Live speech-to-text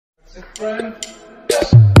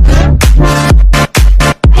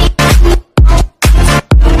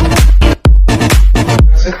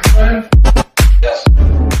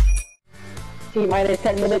T-minus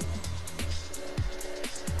 10 minutes.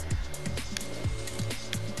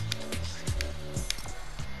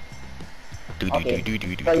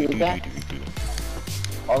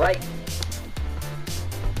 Alright.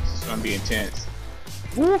 This is gonna be intense.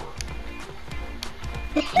 Woo.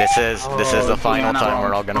 This is the final time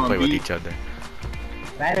we're all gonna play with each other.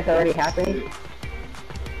 Man, it's already happening.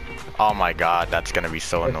 Oh my god, that's gonna be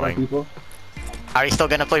so annoying. People. Are you still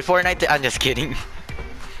gonna play Fortnite? I'm just kidding.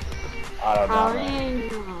 I don't know,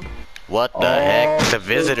 man. What the heck? The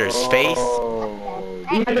visitor space? You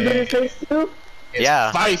have the visitor space too? It's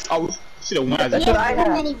Yeah. Spice. Oh, should have won. That's what I Too have.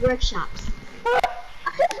 many workshops.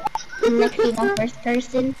 Next thing on first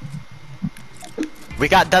person. We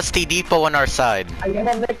got Dusty Depot on our side. I'm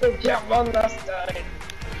gonna make a jump on the side.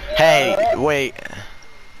 Hey, wait.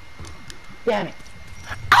 Damn it.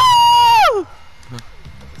 Oh!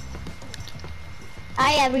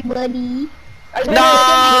 Hi everybody.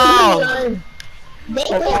 No! They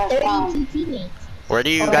have 32 teammates. Where do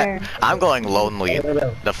you got? I'm going lonely.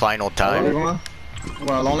 The final Where time. you going? You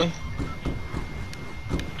going lonely?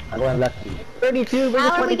 I'm going lucky. 32 versus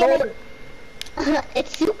How are we gonna... 24.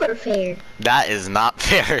 It's super fair. That is not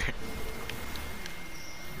fair.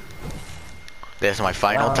 This is my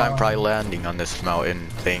final time probably landing on this mountain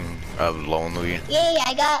thing of lonely. Yay,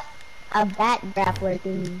 I got a bat grappler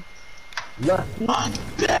thingy. Lucky. I'm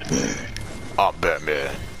Batman. Oh,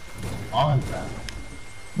 Batman. On that.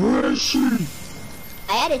 Where is she?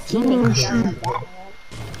 I had a teammate who got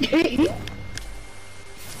a bat.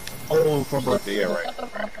 Oh, for birthday, yeah, right.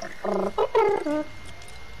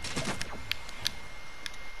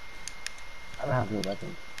 I don't have no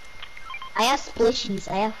weapons. I have splishies.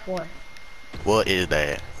 I have 4. What is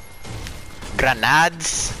that?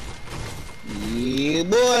 Grenades? Yeah,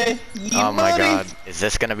 boy. Yeah, Oh my buddy. god. Is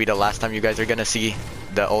this gonna be the last time you guys are gonna see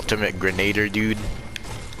the ultimate grenader dude?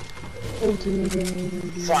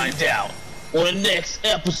 Find out on the next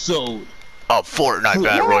episode. Oh, Fortnite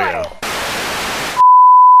Battle Royale.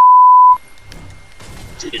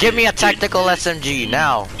 Give me a tactical SMG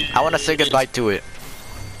now. I wanna say goodbye to it.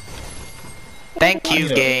 Thank you,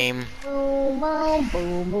 game. Boom, boom,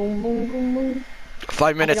 boom, boom, boom, boom, boom.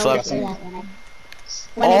 5 minutes left.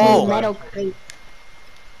 One of Oh. those metal crates.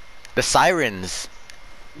 The sirens.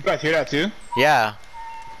 You guys hear that too? Yeah.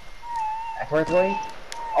 First way?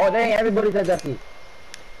 Oh, dang, everybody's at Dusty.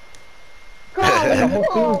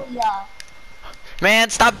 Oh, yeah. Man,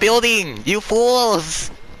 stop building, you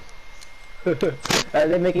fools. Are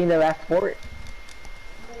they making the last fort?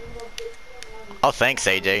 Oh, thanks,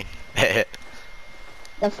 AJ.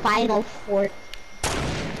 The final fort. What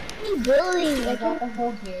are you building? I got the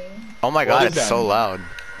whole game. Oh my What god, is it's that? so loud.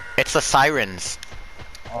 It's the sirens.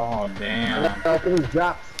 Oh damn. Things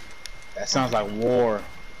drops. That sounds like war.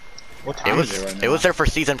 What time is it right now? It was there for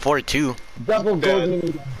season 4 too. Double gold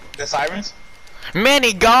mini. The sirens?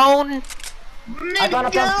 Mini gone. I found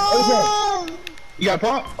a pump. You got a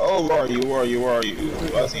pump? Oh, where are you? Where are you? Where are you?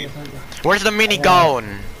 I see him. Where's the mini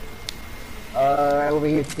gone? Right over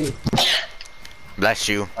here too. Bless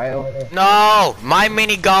you. Right over there. No, my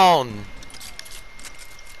mini gone.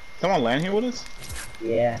 Someone land here with us?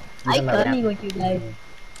 Yeah. I'm coming with you guys.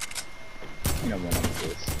 You know what I'm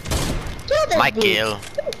doing. Kill this My dude. kill.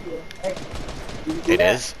 It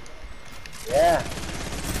is. Yeah.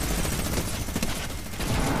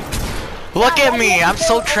 Look at me, I'm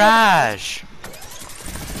so trash.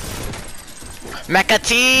 Mecha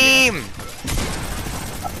team.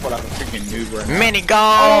 I feel like a freaking noob right now. Mini Oh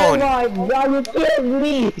gone. my god, you killed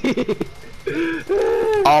me!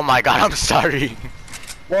 Oh my god, I'm sorry.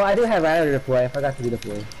 Well, I do have radar deploy. I forgot to do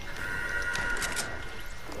deploy.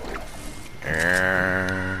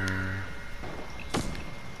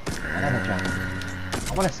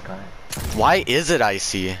 I want a scar. Why is it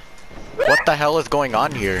icy? What the hell is going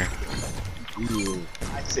on here? Ooh,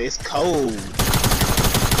 I say it's cold.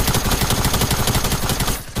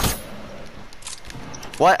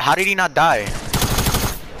 What? How did he not die?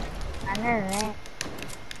 I know, right?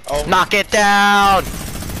 Oh, Knock it down!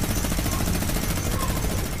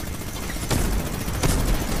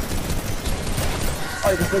 Oh,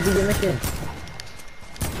 you can still do your mission.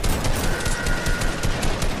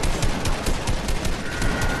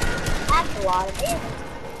 That's a lot of damage.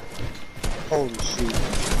 holy shoot.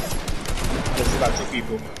 Just about 2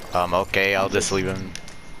 people. Okay, I'll just leave him.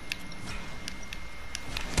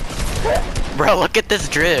 Bro, look at this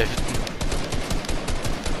drift.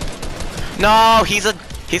 No, he's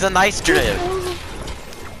a nice drift.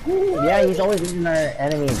 Yeah, he's always using our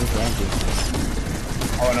enemy as just empty.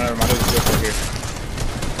 Oh, no, never mind. There's a zip over here.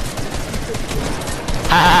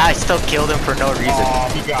 Haha, I still killed him for no reason. Oh,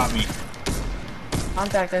 he got me.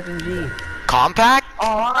 Contact SMG. Compact?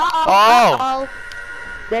 Oh, Oh!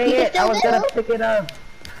 dang You can it! I still was do? gonna pick it up.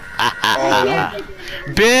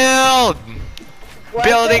 Build!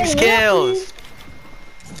 Building What? skills!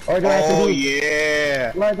 Or do I have Oh, to be?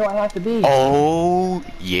 yeah. Where do I have to be? Oh,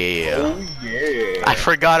 yeah. Oh, yeah. I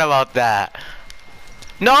forgot about that.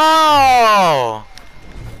 No!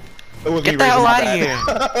 It was Get me, the hell Razor, out my of here.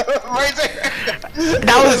 bad. Right there.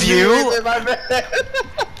 That was me, you? Razor, my bad.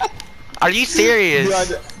 Are you serious?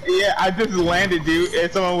 Dude, I just landed, dude,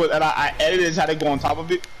 and someone was, and I edited and tried to go on top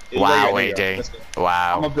of it. Wow, There you go. Let's AJ. go. I'm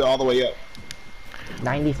Wow. gonna build all the way up.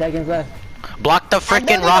 90 seconds left. Block the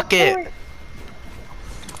freaking rocket.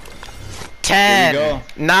 10, go.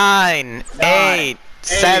 9, 8,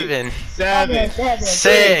 7, 7,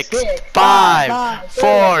 6, 5,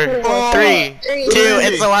 4, 3, 2.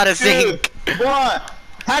 It's a lot of sync. 1.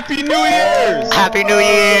 Happy New Year's! Happy New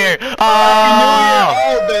Year! Happy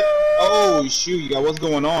Oh! New Year! Oh, shoot, you got what's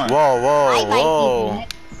going on? Whoa, whoa, whoa.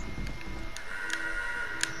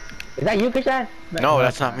 Is that you, Krishan? No,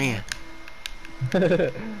 that's not me.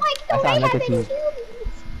 That's how I make it to you.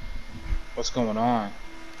 What's going on?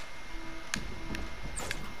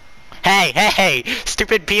 Hey, hey,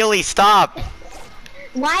 stupid Peely, stop!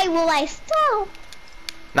 Why will I stop?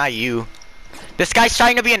 Not you. This guy's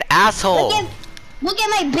trying to be an asshole. Look at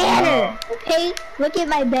my banner, okay? Look at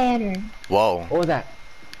my banner. Whoa, What was that?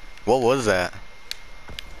 what was that?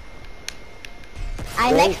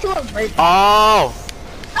 I'm next to a bird. Oh!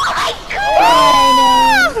 Oh my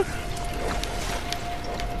god!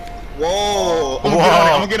 Whoa! I'm Whoa.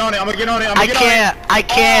 gonna get on it, I'm gonna get on it, I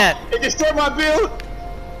can't! It destroyed my build!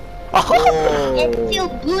 Oh. It's still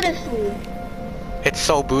beautiful. It's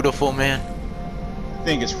so beautiful, man. This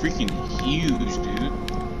thing is freaking huge, dude.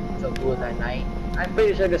 So cool that night. I'm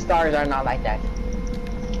pretty sure the stars are not like that.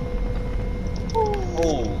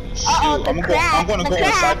 Holy shoot. Uh-oh, the I'm crack, gonna the go crack.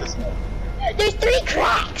 inside this one. There's 3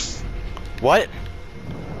 cracks. What?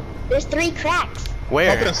 There's 3 cracks.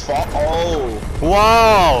 Where? Something's fall. Oh.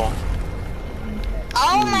 Whoa!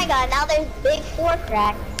 Oh my god, now there's big 4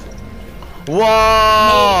 cracks.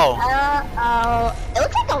 Whoa! Uh-oh. It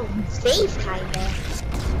looks like a safe, kinda.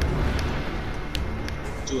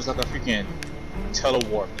 Dude, it's like a freaking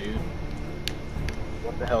telewarp, dude.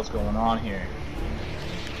 What the hell's going on here?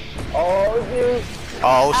 Oh, dude.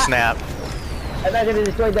 Oh, snap. I'm not gonna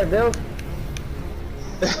destroy that build.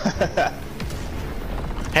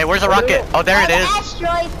 Hey, where's the rocket? Oh, there it The is.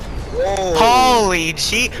 asteroid. Whoa. Holy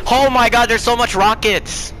gee. Oh my god, there's so much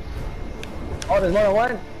rockets. Oh, there's more than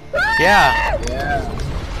one? Yeah.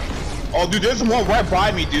 Yeah. Oh, dude, there's one right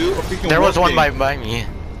by me, dude. A freaking There was warp one thing. by me.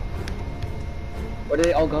 Where did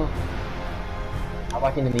they all go? I'm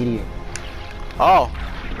watching the meteor. Oh.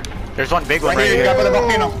 There's one big one right Right here, here. top of the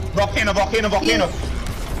volcano. Volcano.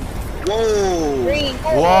 Whoa. 3.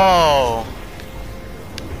 Whoa.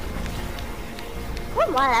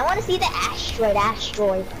 Come on, I want to see the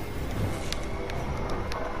asteroid.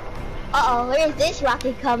 Uh-oh, where's this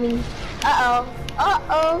rocket coming?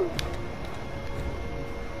 Uh-oh.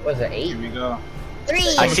 Was it 8? Here we go. 3,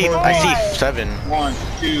 I see 4. 7. 1,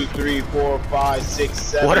 2, 3, 4, 5, 6,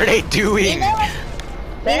 7. What are they These doing? are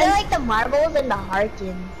like the marbles and the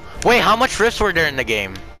Harkins. Wait, how much rifts were there in the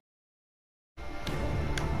game? I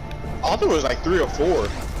thought it was like 3 or 4.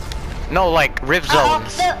 No, like rift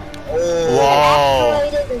zones. Oh. Whoa.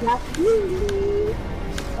 Asteroid is up.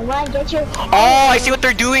 Come on, get your. Oh, I see what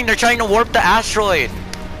they're doing. They're trying to warp the asteroid.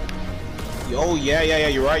 Oh, yeah,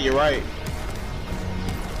 you're right.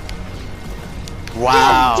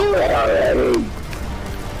 Wow. Do it already.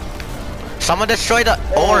 Someone destroyed the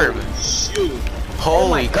orb. Shoot.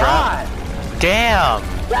 Holy crap. Damn.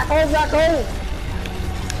 Black hole!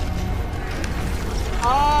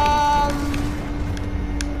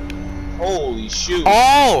 Holy shoot.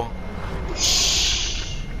 Oh!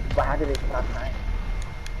 But how did it stop time?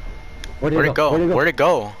 Where'd Where'd it go? Where'd it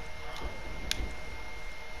go?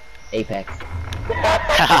 Apex.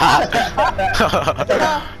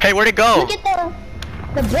 Hey, where'd it go? Look at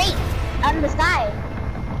the break on the side.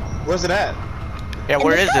 Where's it at? Yeah,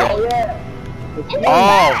 where is Oh it? yeah! In the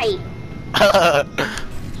Oh. side.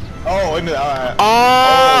 Oh, in the,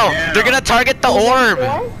 Oh! damn. They're gonna target the orb!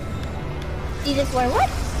 Season 4 what?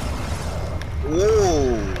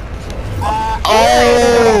 Whoa.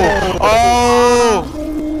 Oh! Oh!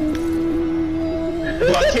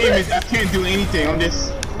 Well, I can't do anything. I'm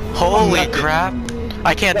just. Holy nothing. crap.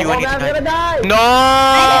 I can't The do whole man's anything. gonna die!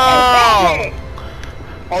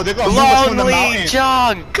 No! Oh, they're gonna move us from the Lonely mountain.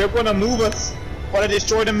 junk! They're gonna move us. Or to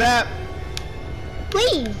destroy the map.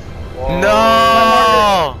 Please.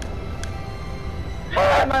 No!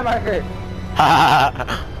 My marker.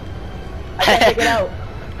 I can't take it out.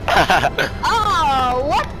 Oh,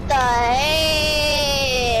 what the hell?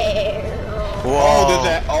 Whoa. Oh, there's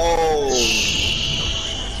that. Oh.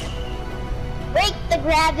 Break the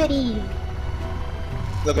gravity.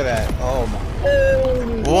 Look at that. Oh my.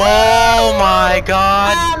 Whoa, my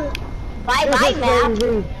god! By my map.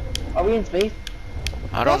 Are we in space?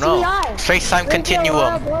 I don't Yes, we know. are. Space-time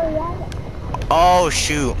continuum. Oh,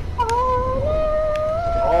 shoot.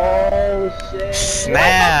 Oh shit.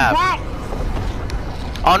 Snap.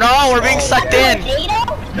 Oh no, we're being sucked in.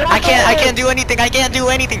 I can't do anything. I can't do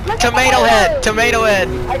anything. Tomato head. Tomato head.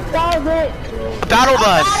 I solved it. Battle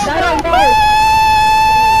bus.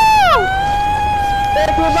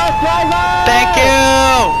 Thank you, bus driver. Thank you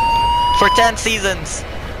for 10 seasons.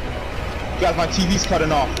 Guys, my TV's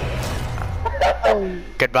cutting off.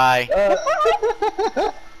 Goodbye.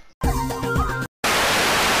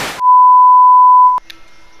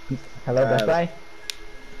 Hello, best guy.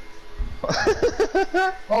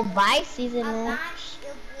 Oh, bye, season 1.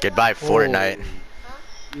 Goodbye, Fortnite.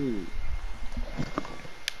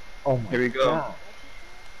 Oh my Here we go. God.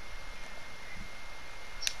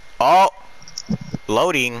 Oh,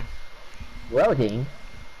 loading. Loading.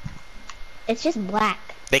 It's just black.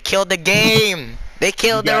 They killed the game. They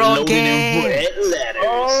killed their own game.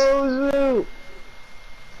 Oh,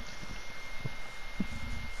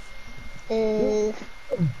 Uh,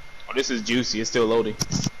 Oh, this is juicy. It's still loading.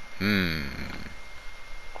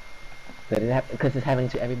 but it because it's happening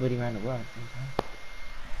to everybody around the world.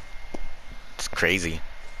 It's crazy.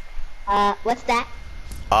 what's that?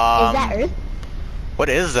 Is that Earth? What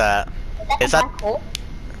is that? Is that a black hole?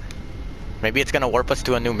 Maybe it's gonna warp us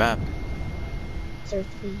to a new map. Sir,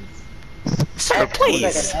 please. Sir,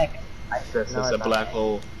 please. It's a black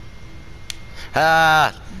hole.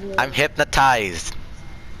 Ah, I'm hypnotized.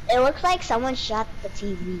 It looks like someone shot the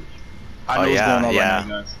TV. I know Oh, what's yeah, going on yeah. right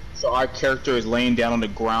now, guys. So our character is laying down on the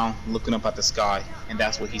ground, looking up at the sky, and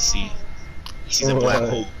that's what he sees. He sees a black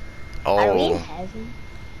hole. Are we in Oh, heaven?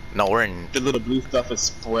 no, we're in. The little blue stuff is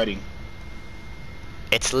spreading.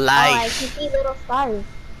 It's Oh, I can life. see little stars.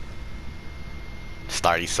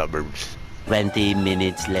 Starry suburbs. 20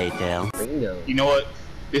 minutes later. Bingo. You know what?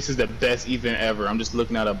 This is the best event ever. I'm just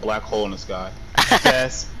looking at a black hole in the sky.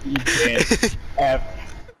 Best event ever.